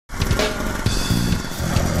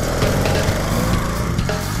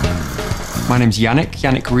My name's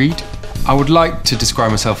Yannick Reed. I would like to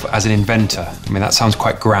describe myself as an inventor. I mean, that sounds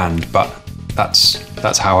quite grand, but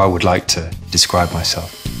that's how I would like to describe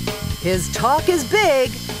myself. His talk is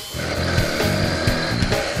big,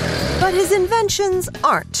 but his inventions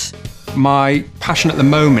aren't. My passion at the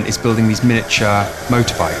moment is building these miniature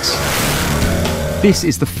motorbikes. This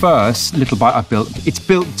is the first little bike I've built. It's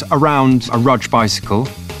built around a Rudge bicycle,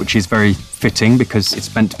 which is very fitting because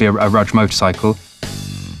it's meant to be a Rudge motorcycle.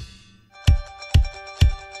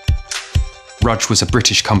 Rudge was a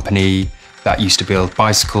British company that used to build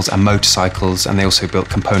bicycles and motorcycles, and they also built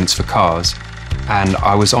components for cars. And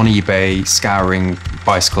I was on eBay scouring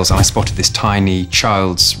bicycles, and I spotted this tiny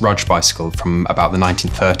child's Rudge bicycle from about the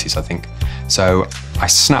 1930s, I think. So I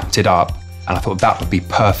snapped it up, and I thought that would be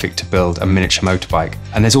perfect to build a miniature motorbike.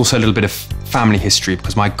 And there's also a little bit of family history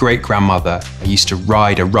because my great-grandmother used to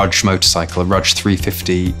ride a Rudge motorcycle, a Rudge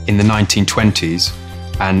 350, in the 1920s.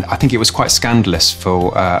 And I think it was quite scandalous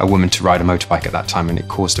for a woman to ride a motorbike at that time, and it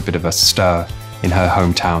caused a bit of a stir in her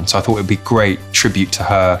hometown. So I thought it would be a great tribute to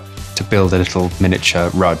her to build a little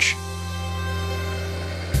miniature Rudge.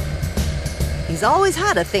 He's always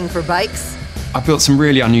had a thing for bikes. I've built some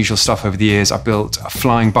really unusual stuff over the years. I've built a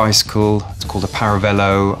flying bicycle, it's called a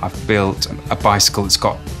Paravello. I've built a bicycle that's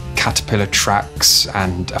got caterpillar tracks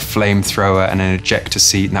and a flamethrower and an ejector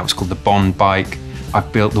seat, and that was called the Bond bike.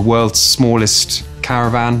 I've built the world's smallest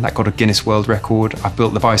caravan, that got a Guinness World Record. I've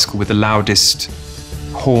built the bicycle with the loudest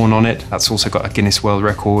horn on it, that's also got a Guinness World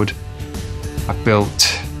Record. I've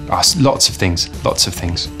built lots of things.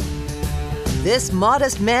 This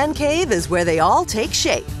modest man cave is where they all take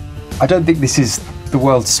shape. I don't think this is the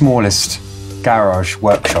world's smallest garage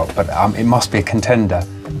workshop, but it must be a contender.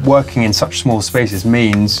 Working in such small spaces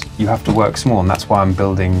means you have to work small, and that's why I'm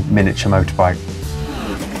building miniature motorbike.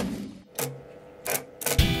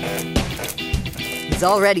 He's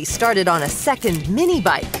already started on a second mini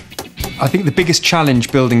bike. I think the biggest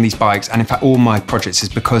challenge building these bikes, and in fact all my projects, is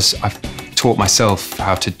because I've taught myself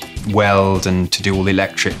how to weld and to do all the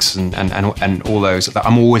electrics and all those, that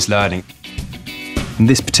I'm always learning. And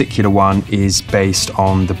this particular one is based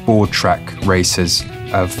on the board track races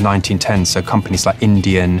of 1910, so companies like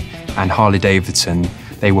Indian and Harley Davidson,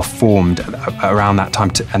 they were formed around that time,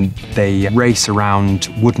 and they race around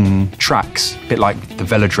wooden tracks, a bit like the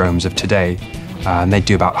velodromes of today. And they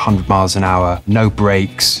do about 100 miles an hour, no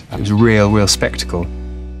brakes. It was a real spectacle.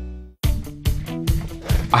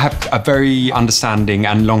 I have a very understanding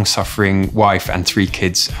and long-suffering wife and 3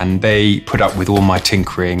 kids, and they put up with all my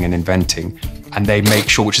tinkering and inventing. And they make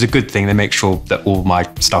sure, which is a good thing, they make sure that all my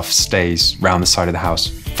stuff stays round the side of the house,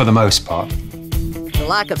 for the most part. The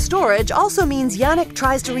lack of storage also means Yannick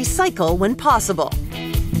tries to recycle when possible.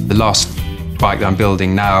 The last bike that I'm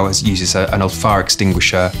building now uses an old fire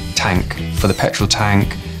extinguisher tank for the petrol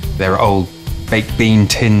tank. There are old baked bean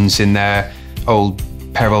tins in there,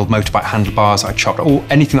 pair of old motorbike handlebars I chopped,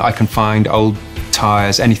 anything that I can find, old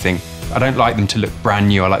tyres, anything. I don't like them to look brand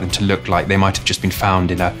new, I like them to look like they might have just been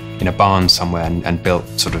found in a barn somewhere and built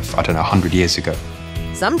sort of, I don't know, 100 years ago.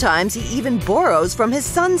 Sometimes he even borrows from his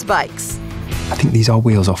son's bikes. I think these are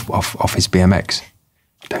wheels off his BMX.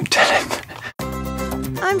 Don't tell him.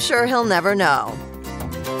 I'm sure he'll never know.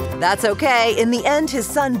 That's okay. In the end, his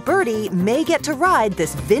son Bertie may get to ride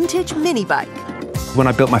this vintage mini bike. When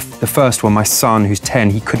I built the first one, my son, who's 10,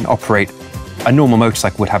 he couldn't operate. A normal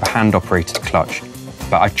motorcycle would have a hand-operated clutch,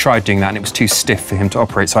 but I tried doing that and it was too stiff for him to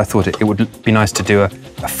operate, so I thought it would be nice to do a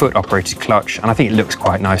foot-operated clutch, and I think it looks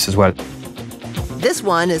quite nice as well. This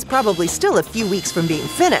one is probably still a few weeks from being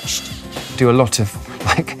finished. Do a lot of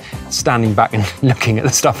standing back and looking at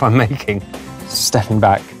the stuff I'm making. Stepping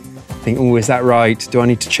back, think, oh, is that right? Do I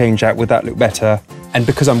need to change that? Would that look better? And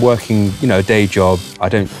because I'm working, a day job, I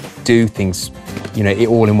don't do things,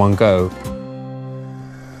 all in one go.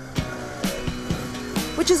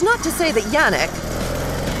 Which is not to say that Yannick,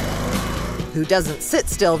 who doesn't sit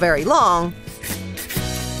still very long,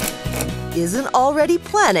 isn't already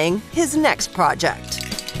planning his next project.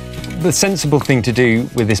 The sensible thing to do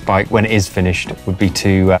with this bike when it is finished would be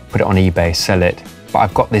to put it on eBay, sell it. But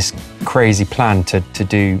I've got this crazy plan to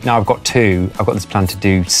do, now I've got 2, I've got this plan to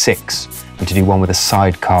do 6, and to do one with a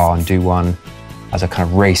sidecar and do one as a kind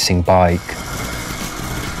of racing bike.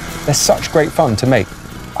 They're such great fun to make.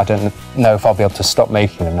 I don't know if I'll be able to stop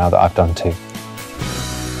making them now that I've done 2.